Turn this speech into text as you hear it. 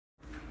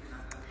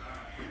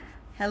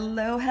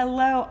Hello,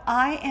 hello.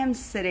 I am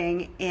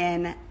sitting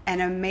in an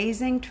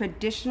amazing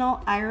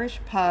traditional Irish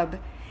pub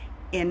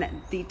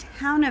in the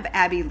town of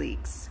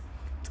Abbeyleix.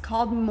 It's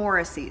called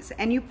Morrissey's,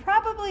 and you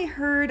probably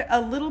heard a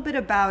little bit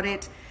about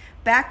it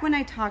back when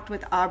I talked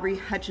with Aubrey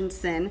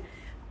Hutchinson.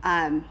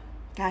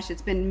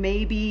 It's been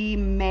maybe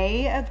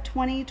May of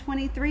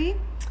 2023,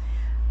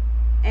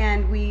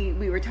 and we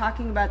were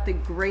talking about the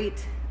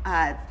great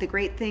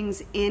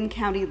things in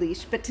County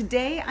Laois. But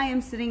today I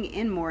am sitting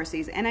in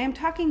Morrissey's and I am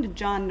talking to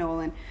John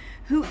Nolan,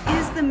 who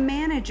is the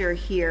manager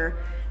here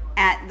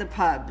at the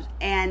pub.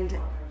 And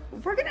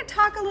we're going to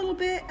talk a little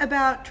bit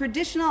about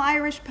traditional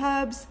Irish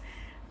pubs,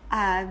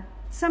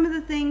 some of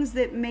the things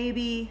that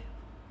maybe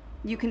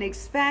you can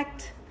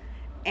expect,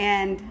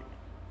 and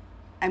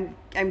I'm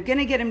going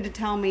to get him to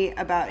tell me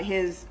about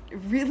his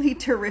really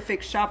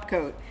terrific shop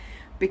coat,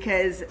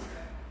 because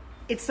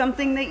it's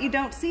something that you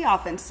don't see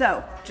often.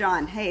 So,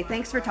 John, hey,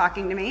 thanks for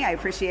talking to me. I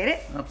appreciate it.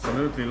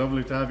 Absolutely.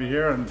 Lovely to have you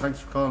here, and thanks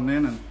for calling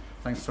in, and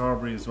thanks to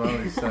Aubrey as well.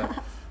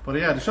 But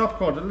yeah, the shop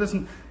code,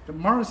 listen,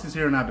 Morrissey's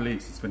here in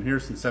Abbeyleix. It's been here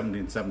since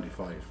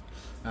 1775.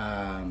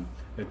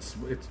 It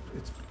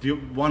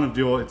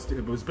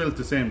was built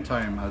the same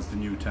time as the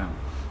new town.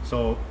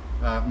 So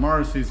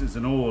Morrissey's is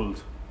an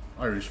old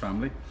Irish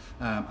family,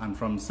 and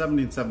from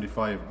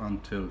 1775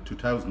 until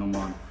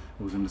 2001,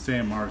 it was in the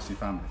same Morrissey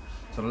family.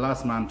 So the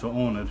last man to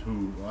own it,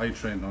 who I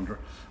trained under,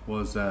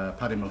 was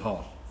Paddy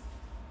Mulhall.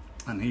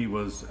 And he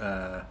was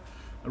a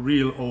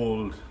real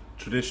old,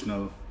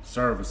 traditional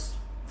service.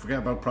 Forget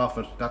about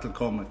profit, that'll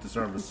come if the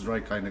service is the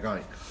right kind of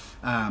guy.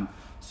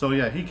 So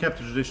yeah, he kept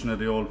the tradition of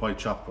the old white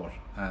chop coat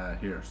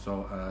here.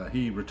 So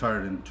he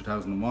retired in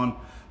 2001.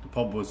 The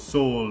pub was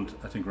sold,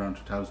 I think, around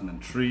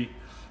 2003.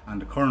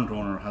 And the current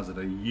owner has it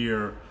a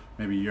year,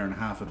 maybe a year and a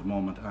half at the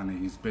moment. And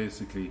he's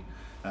basically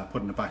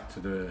putting it back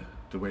to the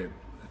way it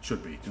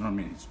should be. Do you know what I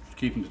mean? It's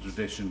keeping the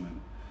tradition and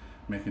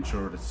making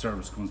sure that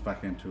service comes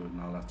back into it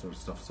and all that sort of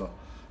stuff. So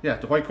yeah,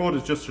 the white coat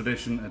is just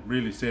tradition. It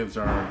really saves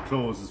our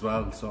clothes as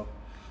well. So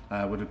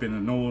would have been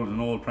an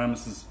old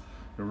premises.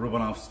 They're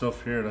rubbing off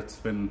stuff here that's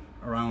been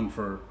around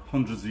for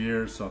hundreds of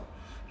years. So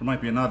there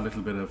might be an odd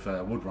little bit of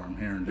woodworm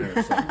here and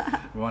there. So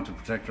we want to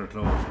protect our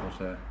clothes.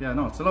 But yeah,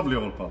 no, it's a lovely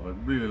old pub. I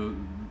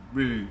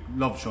really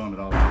love showing it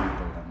all to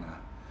people, and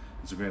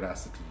it's a great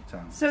asset to the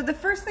town. So the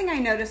first thing I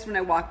noticed when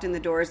I walked in the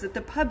door is that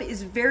the pub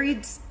is very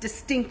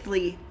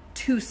distinctly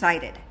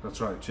two-sided. That's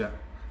right, yeah.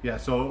 Yeah,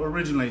 so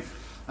originally,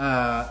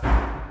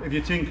 if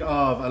you think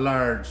of a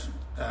large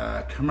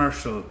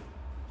commercial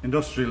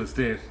industrial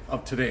estate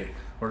of today,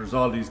 where there's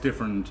all these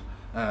different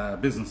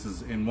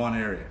businesses in one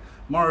area,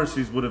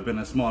 Morrissey's would have been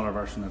a smaller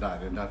version of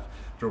that, in that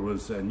there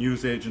was a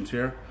newsagent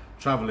here,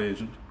 travel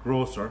agent,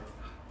 grocer,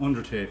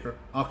 undertaker,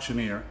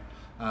 auctioneer,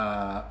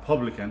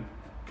 publican,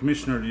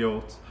 commissioner of the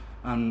oaths,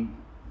 and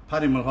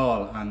Paddy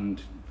Mulhall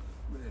and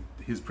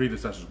his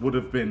predecessors would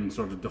have been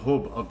sort of the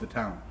hub of the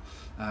town.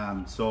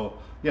 So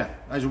yeah,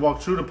 as you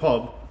walk through the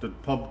pub,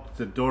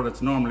 the door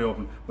that's normally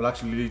open will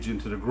actually lead you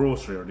into the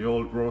grocery, or the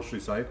old grocery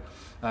side.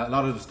 A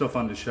lot of the stuff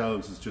on the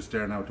shelves is just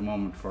there now at the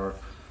moment for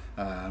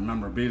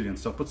memorabilia and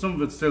stuff, but some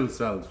of it still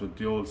sells, with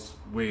the old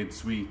Wade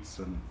sweets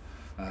and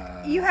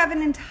you have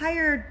an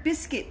entire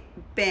biscuit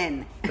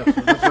bin. That's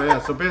right,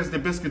 yeah. So basically,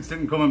 biscuits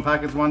didn't come in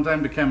packets one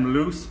time; they came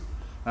loose.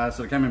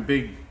 So they came in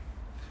big,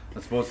 I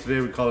suppose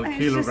today we call it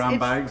kilogram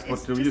bags.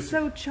 It's just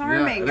so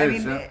charming.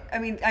 Yeah, I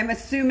mean, I'm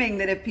assuming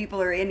that if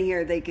people are in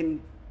here, they can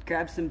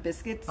grab some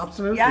biscuits.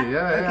 Absolutely,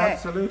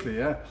 absolutely,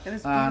 yeah.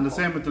 And the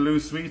same with the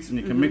loose sweets, and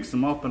you can mix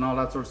them up and all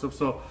that sort of stuff.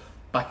 So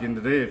back in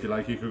the day, if you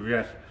like, you could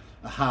get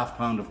a half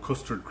pound of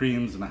custard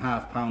creams and a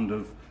half pound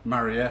of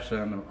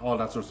Marietta and all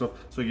that sort of stuff.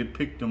 So you'd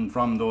pick them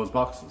from those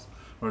boxes.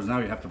 Whereas now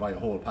you have to buy a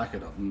whole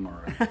packet of them.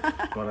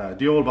 But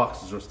the old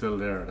boxes are still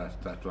there.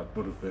 That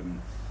would have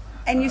been.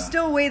 And you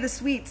still weigh the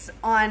sweets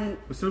on.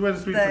 We still weigh the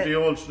sweets with the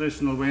old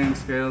traditional weighing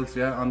scales,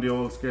 yeah, on the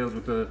old scales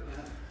with the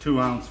 2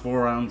 ounce,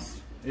 4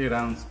 ounce, 8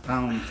 ounce,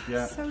 pound,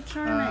 yeah. So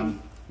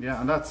charming. Yeah,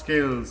 and that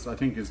scales, I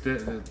think, is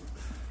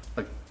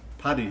like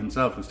Paddy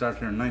himself, who started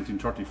here in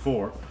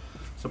 1934.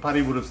 So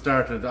Paddy would have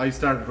started. I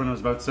started when I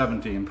was about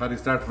 17. Paddy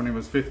started when he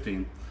was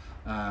 15.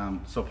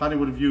 So Paddy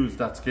would have used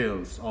that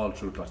scales all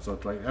through. So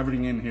like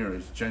everything in here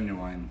is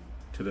genuine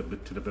to the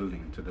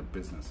building and to the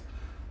business.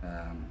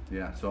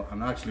 Yeah, so,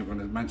 and actually when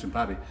I mentioned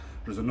Paddy,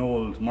 there's an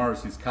old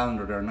Morrissey's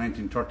calendar there,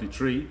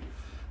 1933.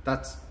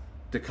 That's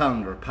the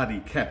calendar Paddy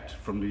kept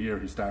from the year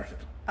he started.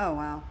 Oh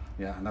wow.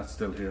 Yeah, and that's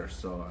still here,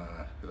 so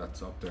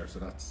that's up there.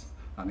 So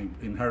and he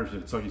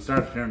inherited it. So he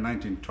started here in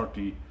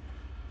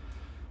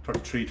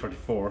 1933,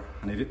 34,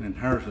 and he didn't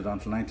inherit it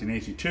until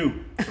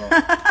 1982.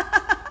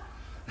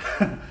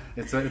 So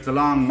it's a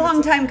long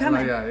time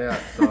coming. Yeah.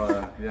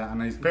 So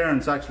and his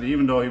parents actually,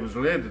 even though he was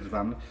related to the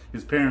family,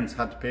 his parents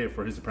had to pay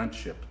for his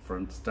apprenticeship for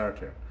him to start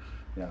here.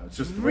 Yeah, it's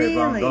just the way it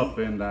wound up,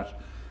 in that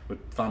with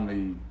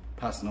family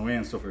passing away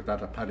and stuff like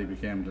that Paddy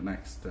became the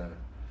next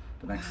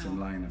in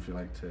line, if you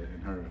like, to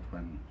inherit it,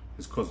 when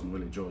his cousin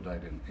Willie Joe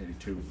died in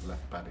 '82,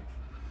 left Paddy.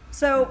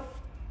 So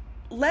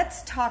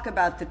let's talk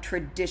about the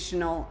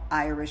traditional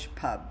Irish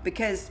pub,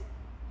 because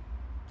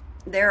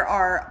there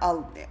are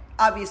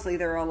obviously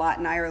there are a lot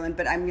in Ireland,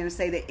 but I'm going to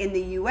say that in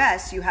the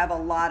U.S. you have a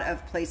lot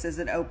of places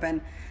that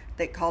open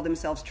that call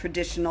themselves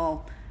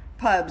traditional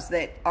pubs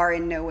that are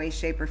in no way,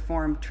 shape, or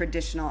form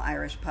traditional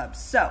Irish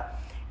pubs. So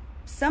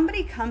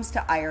somebody comes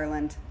to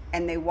Ireland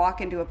and they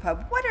walk into a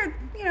pub. What are,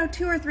 you know,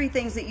 2 or 3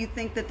 things that you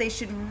think that they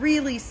should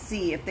really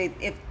see if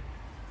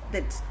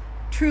that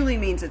truly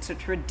means it's a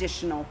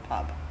traditional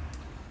pub?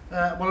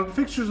 Well, the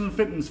fixtures and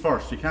fittings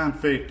first. You can't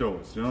fake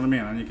those. You know what I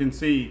mean? And you can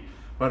see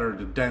whether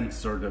the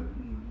dents or the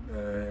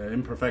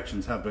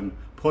imperfections have been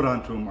put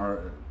onto them,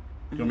 or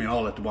you know what I mean,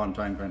 all at the one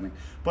time kind of thing.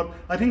 But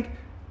I think,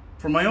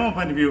 from my own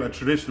point of view, a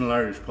traditional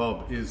Irish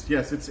pub is,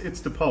 yes,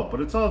 it's the pub,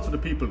 but it's also the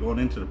people going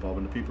into the pub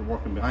and the people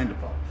working behind the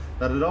pub.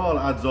 That it all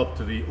adds up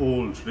to the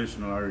old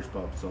traditional Irish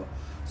pub. So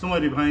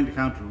somebody behind the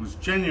counter who's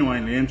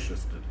genuinely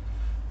interested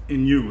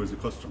in you as a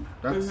customer.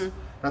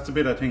 That's a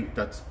bit, I think,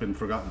 that's been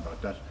forgotten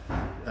about.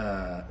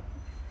 That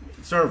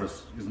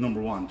service is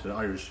number one to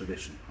Irish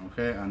tradition.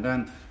 Okay, and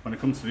then when it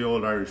comes to the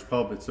old Irish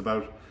pub, it's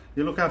about,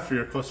 you look after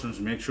your customers,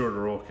 make sure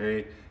they're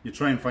okay. You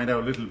try and find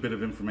out a little bit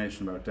of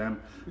information about them,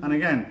 and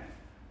again,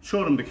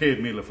 show them the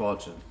Céad Míle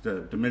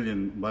Fáilte, the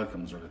million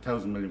welcomes or the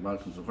 1,000 million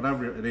welcomes or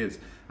whatever it is,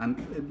 and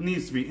it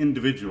needs to be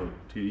individual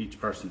to each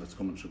person that's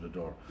coming through the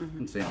door,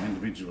 and say an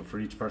individual for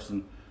each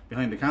person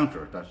behind the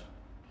counter. That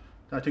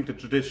I think the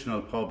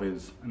traditional pub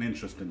is an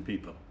interest in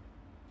people.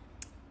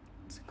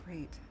 That's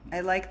great. I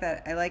like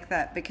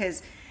that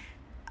because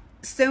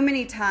so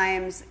many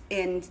times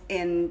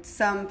in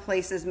some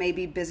places,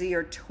 maybe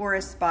busier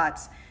tourist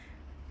spots,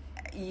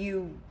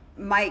 you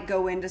might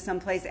go into some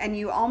place and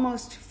you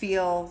almost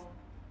feel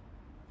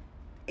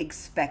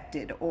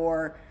expected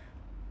or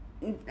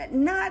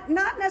not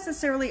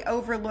necessarily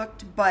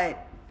overlooked,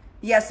 but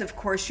yes, of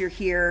course you're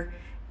here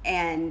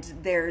and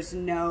there's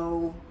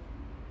no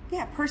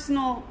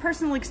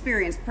personal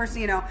experience,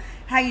 you know,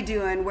 how you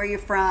doing, where you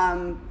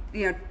from,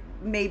 you know,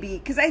 maybe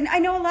because I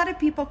know a lot of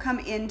people come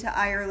into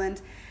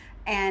Ireland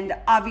and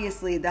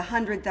obviously the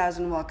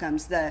 100,000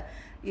 welcomes, the,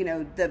 you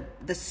know,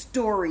 the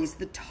stories,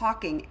 the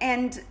talking,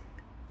 and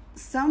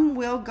some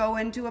will go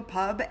into a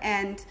pub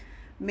and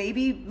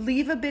maybe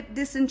leave a bit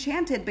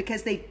disenchanted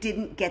because they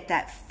didn't get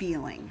that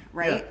feeling,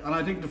 right? Yeah, and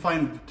I think to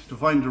find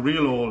the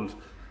real old,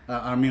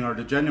 or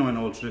the genuine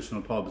old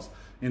traditional pubs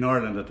in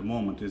Ireland at the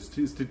moment is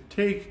to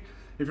take,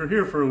 if you're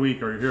here for a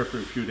week or you're here for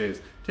a few days,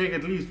 take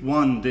at least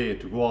one day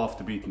to go off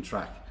the beaten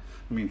track.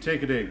 I mean,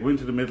 take a day, go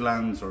into the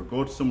Midlands or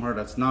go to somewhere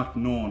that's not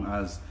known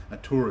as a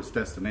tourist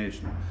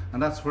destination,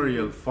 and that's where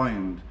you'll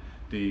find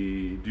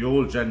the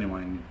old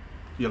genuine.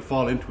 You'll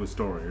fall into a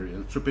story, or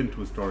you'll trip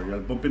into a story,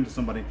 you'll bump into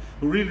somebody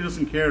who really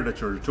doesn't care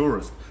that you're a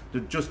tourist.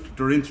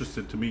 They're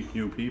interested to meet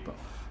new people,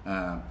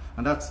 and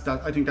that's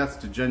I think that's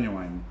the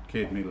genuine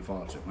Céad Míle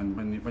Fáilte.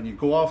 When you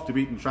go off the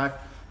beaten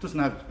track, doesn't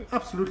have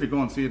absolutely go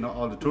and see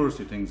all the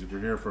touristy things if you're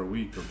here for a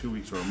week or 2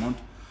 weeks or a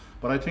month.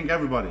 But I think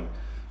everybody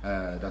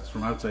that's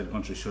from outside the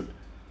country should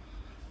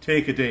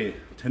take a day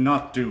to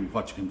not do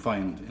what you can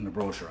find in a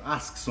brochure.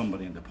 Ask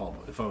somebody in the pub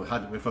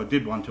if I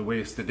did want to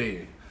waste a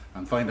day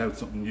and find out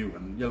something new,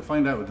 and you'll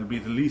find out it'll be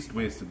the least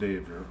wasted day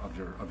of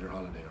your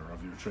holiday or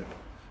of your trip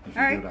if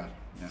you do that.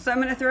 Yeah. So I'm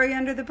going to throw you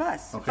under the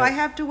bus. Okay. If I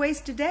have to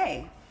waste a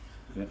day,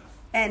 yeah,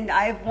 and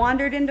I've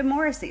wandered into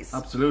Morrissey's,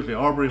 absolutely,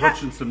 Aubrey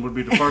Hutchinson would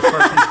be the first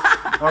person.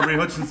 Aubrey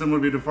Hutchinson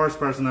would be the first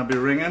person I'd be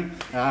ringing,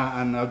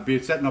 and I'd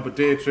be setting up a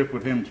day trip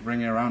with him to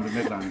bring you around the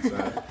Midlands.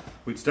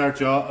 We'd start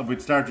you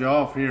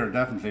off here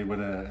definitely with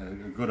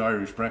a good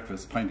Irish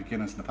breakfast, a pint of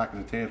Guinness and a packet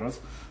of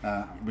potatoes.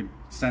 We'd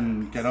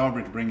get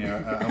Aubrey to bring you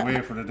away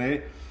for the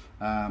day,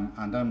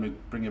 and then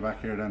we'd bring you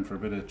back here then for a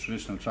bit of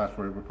traditional chat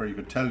where you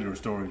could tell your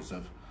stories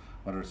of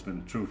whether it's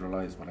been truth or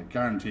lies. But I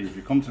guarantee if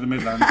you come to the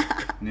Midlands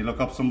and you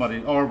look up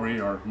somebody, Aubrey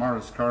or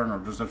Morris Kern, or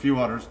there's a few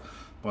others,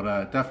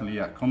 but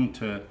definitely, come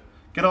to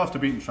get off the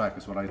beaten track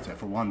is what I'd say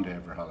for one day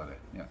of your holiday.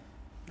 Yeah.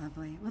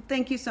 Lovely. Well,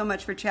 thank you so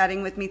much for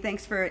chatting with me.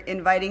 Thanks for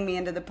inviting me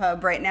into the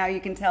pub. Right now you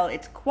can tell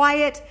it's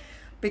quiet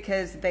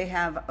because they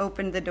have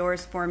opened the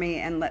doors for me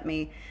and let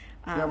me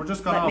we're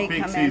just gone off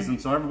peak season,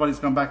 so everybody's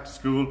gone back to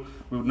school.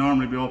 We would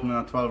normally be opening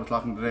at 12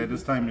 o'clock in the day.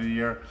 This time of the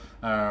year,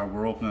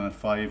 we're opening at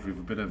 5. We have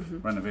a bit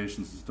of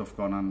renovations and stuff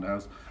going on in the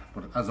house.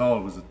 But as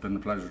always, it's been a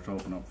pleasure to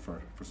open up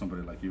for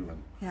somebody like you.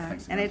 And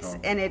thanks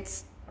again,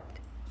 it's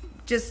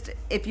just,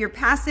 if you're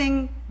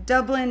passing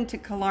Dublin to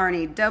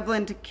Killarney,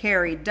 Dublin to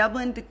Kerry,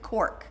 Dublin to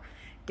Cork,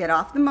 get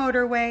off the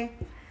motorway,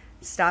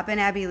 stop in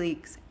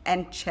Abbeyleix,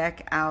 and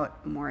check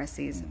out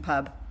Morrissey's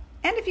pub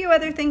and a few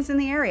other things in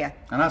the area.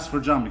 And ask for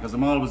John, because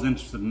I'm always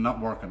interested in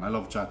not working. I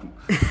love chatting.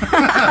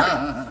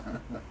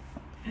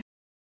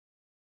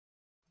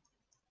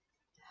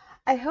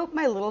 I hope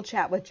my little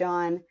chat with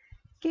John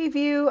gave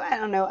you,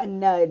 a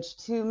nudge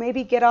to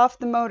maybe get off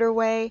the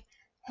motorway,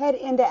 head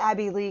into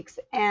Abbeyleix,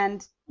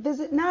 and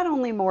visit not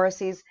only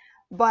Morrissey's,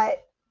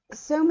 but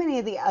so many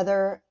of the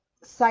other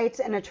sites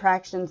and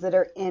attractions that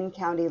are in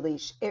County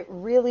Laois. It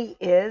really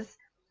is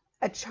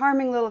a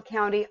charming little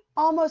county,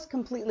 almost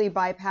completely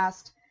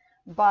bypassed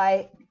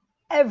by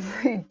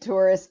every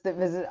tourist that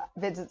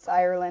visits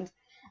Ireland.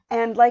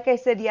 And like I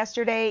said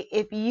yesterday,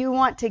 if you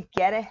want to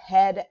get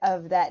ahead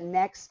of that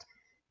next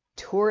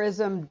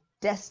tourism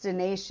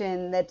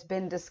destination that's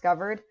been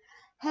discovered,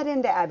 head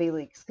into Abbey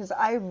Leaks because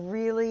I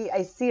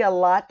see a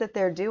lot that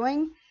they're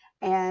doing,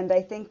 and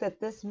I think that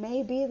this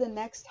may be the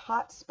next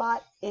hot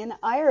spot in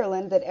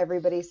Ireland that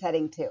everybody's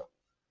heading to.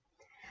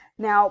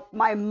 Now,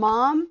 my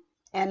mom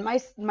and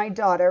my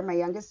daughter, my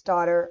youngest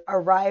daughter,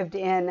 arrived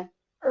in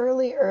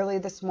early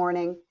this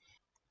morning.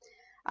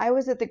 I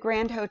was at the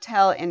Grand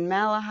Hotel in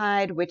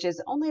Malahide, which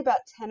is only about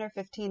 10 or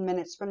 15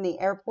 minutes from the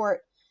airport.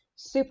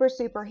 Super,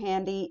 super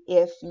handy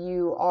if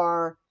you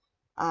are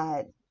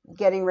uh,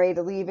 getting ready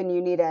to leave and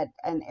you need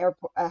an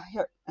airport,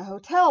 a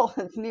hotel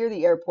that's near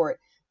the airport,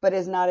 but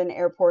is not an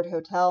airport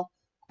hotel.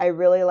 I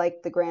really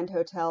liked the Grand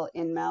Hotel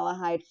in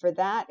Malahide for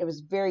that. It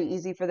was very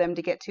easy for them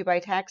to get to by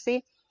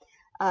taxi.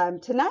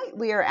 Tonight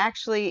we are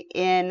actually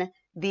in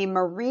the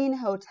Marine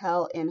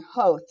Hotel in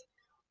Hoth,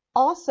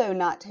 also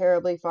not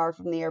terribly far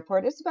from the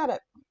airport. It's about a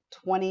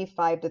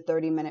 25 to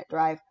 30-minute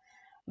drive,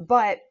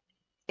 but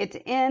it's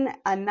in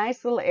a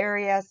nice little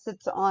area,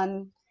 sits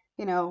on,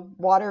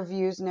 water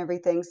views and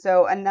everything.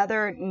 So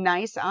another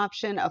nice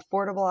option,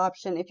 affordable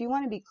option if you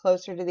want to be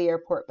closer to the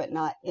airport but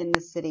not in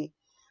the city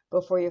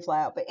before you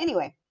fly out. But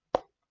anyway,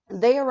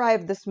 they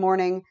arrived this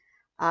morning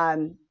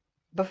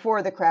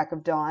before the crack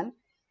of dawn.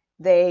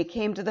 They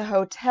came to the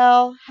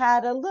hotel,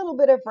 had a little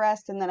bit of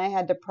rest, and then I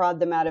had to prod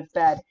them out of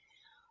bed.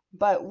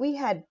 But we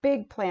had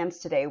big plans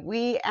today.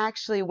 We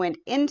actually went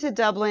into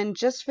Dublin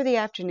just for the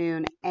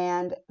afternoon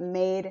and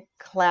made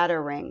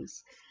claddagh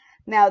rings.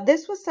 Now,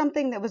 this was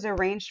something that was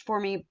arranged for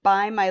me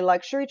by my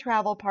luxury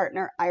travel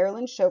partner,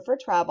 Ireland Chauffeur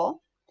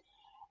Travel.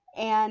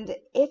 And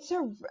it's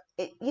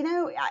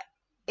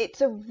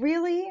it's a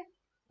really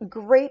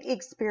great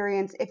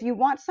experience if you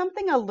want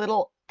something a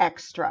little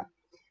extra.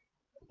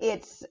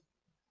 It's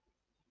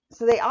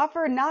So they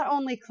offer not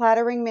only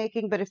claddagh ring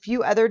making, but a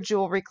few other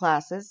jewelry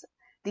classes.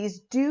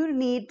 These do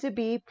need to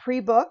be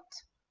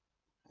pre-booked.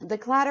 The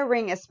claddagh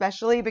ring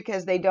especially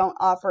because they don't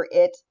offer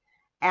it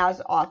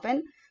as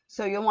often.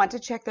 So you'll want to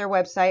check their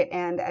website.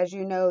 And as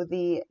you know,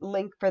 the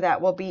link for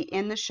that will be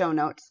in the show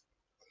notes.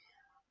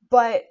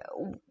 But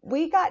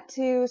we got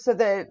to, so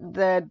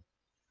the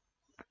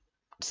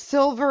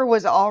silver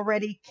was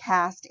already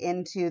cast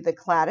into the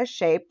claddagh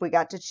shape. We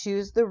got to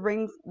choose the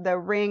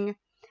ring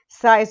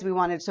size we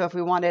wanted. So if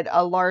we wanted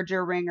a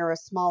larger ring or a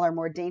smaller,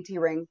 more dainty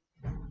ring.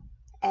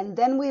 And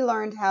then we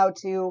learned how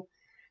to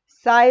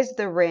size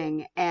the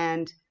ring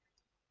and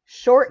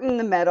shorten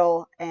the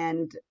metal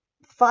and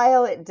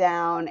file it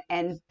down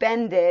and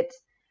bend it.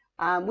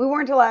 We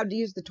weren't allowed to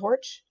use the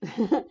torch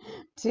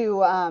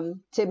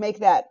to make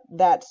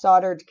that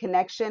soldered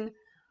connection,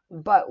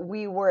 but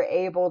we were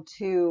able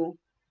to.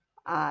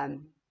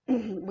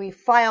 We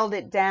filed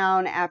it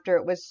down after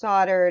it was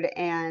soldered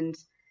and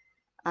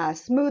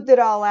smoothed it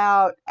all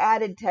out,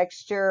 added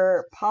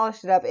texture,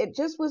 polished it up. It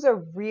just was a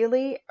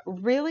really,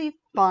 really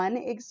fun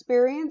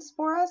experience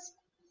for us.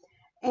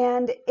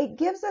 And it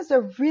gives us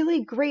a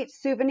really great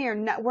souvenir.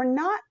 We're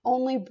not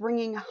only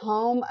bringing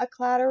home a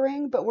claddagh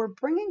ring, but we're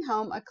bringing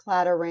home a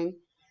claddagh ring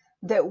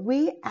that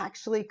we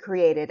actually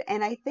created.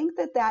 And I think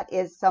that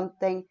is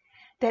something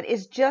that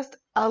is just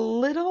a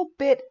little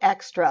bit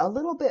extra, a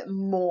little bit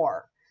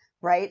more,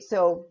 right?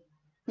 So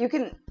you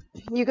can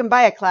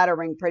buy a claddagh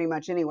ring pretty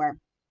much anywhere,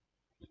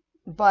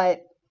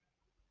 but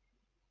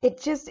it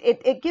gives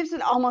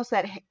it almost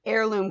that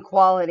heirloom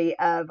quality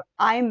of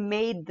I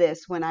made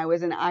this when I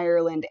was in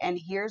Ireland and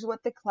here's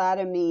what the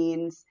claddagh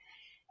means,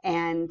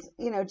 and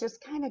just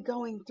kind of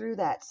going through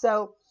that.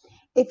 So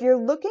if you're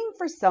looking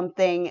for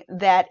something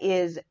that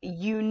is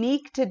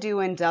unique to do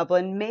in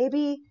Dublin,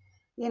 maybe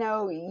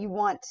you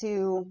want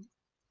to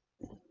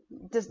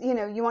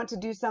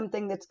do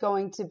something that's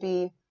going to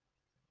be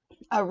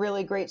a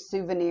really great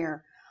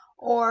souvenir,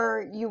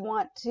 or you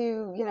want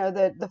to,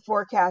 the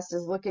forecast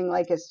is looking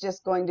like it's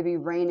just going to be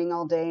raining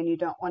all day and you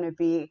don't want to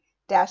be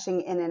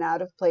dashing in and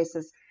out of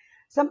places,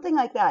 something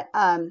like that.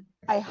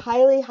 I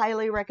highly,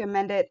 highly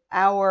recommend it.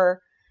 Our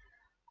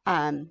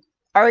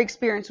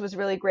experience was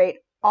really great.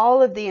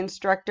 All of the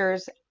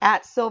instructors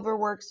at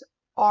Silverworks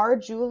are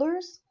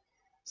jewelers,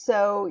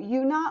 so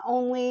you not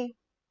only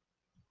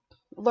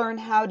learn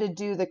how to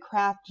do the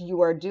craft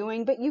you are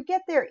doing, but you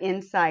get their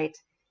insight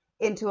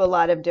into a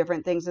lot of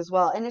different things as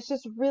well. And it's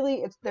just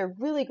they're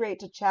really great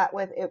to chat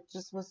with. It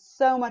just was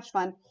so much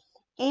fun.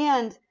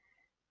 And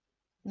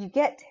you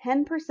get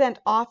 10%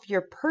 off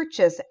your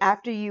purchase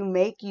after you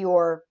make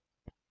your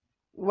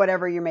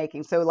whatever you're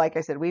making. So like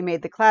I said, we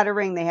made the claddagh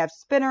ring. They have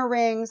spinner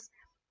rings.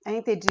 I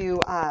think they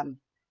do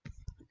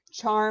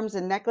charms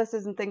and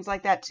necklaces and things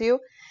like that too.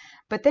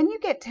 But then you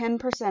get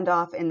 10%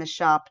 off in the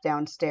shop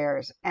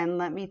downstairs. And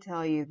let me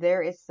tell you,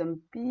 there is some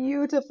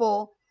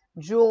beautiful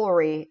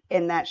jewelry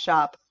in that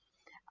shop.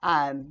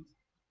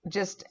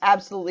 Just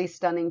absolutely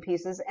stunning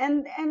pieces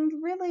and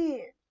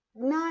really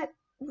not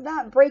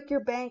break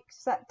your bank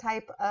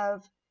type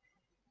of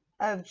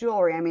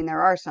jewelry. I mean,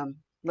 there are some,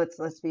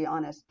 let's be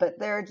honest, but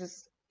there are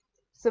just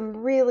some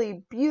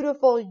really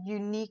beautiful,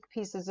 unique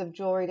pieces of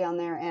jewelry down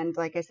there. And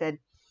like I said,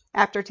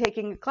 after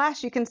taking a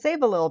class, you can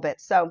save a little bit.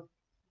 So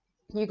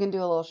you can do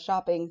a little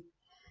shopping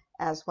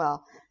as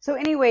well. So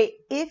anyway,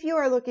 if you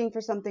are looking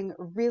for something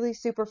really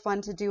super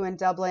fun to do in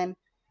Dublin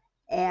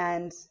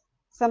and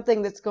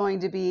something that's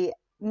going to be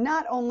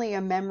not only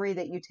a memory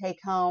that you take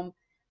home,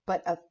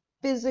 but a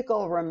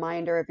physical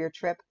reminder of your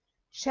trip,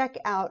 check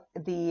out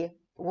the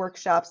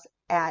workshops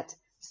at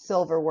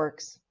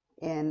Silverworks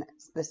in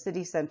the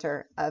city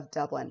center of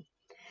Dublin.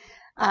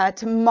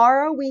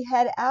 Tomorrow we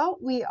head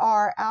out. We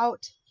are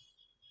out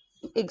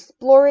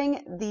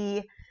exploring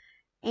the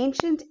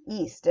ancient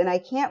East, and I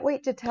can't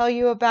wait to tell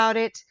you about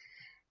it.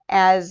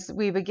 As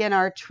we begin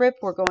our trip,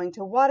 we're going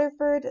to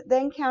Waterford,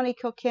 then County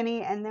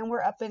Kilkenny, and then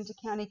we're up into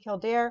County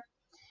Kildare.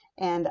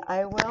 And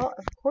I will,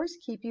 of course,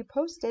 keep you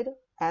posted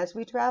as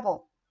we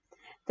travel.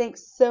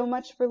 Thanks so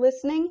much for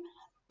listening.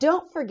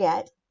 Don't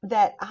forget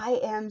that I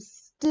am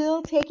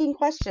still taking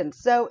questions.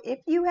 So if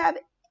you have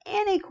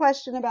any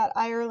question about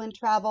Ireland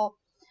travel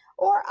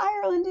or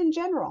Ireland in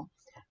general,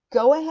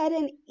 go ahead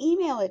and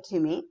email it to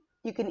me.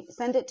 You can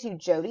send it to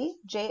Jody,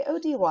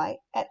 Jody,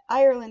 at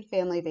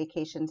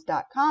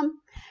IrelandFamilyVacations.com.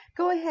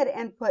 Go ahead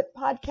and put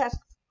podcast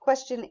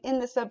question in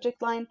the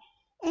subject line.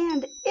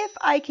 And if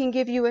I can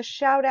give you a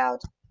shout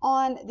out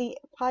on the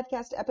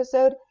podcast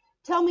episode,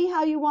 tell me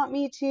how you want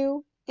me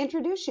to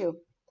introduce you.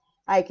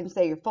 I can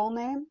say your full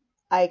name,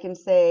 I can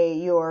say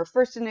your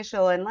first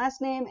initial and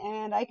last name,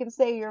 and I can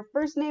say your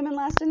first name and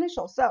last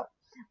initial. So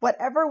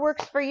whatever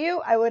works for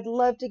you, I would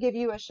love to give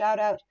you a shout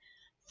out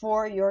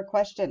for your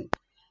question.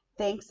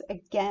 Thanks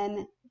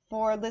again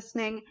for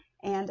listening,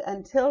 and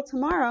until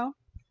tomorrow,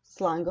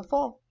 slán go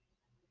fóill.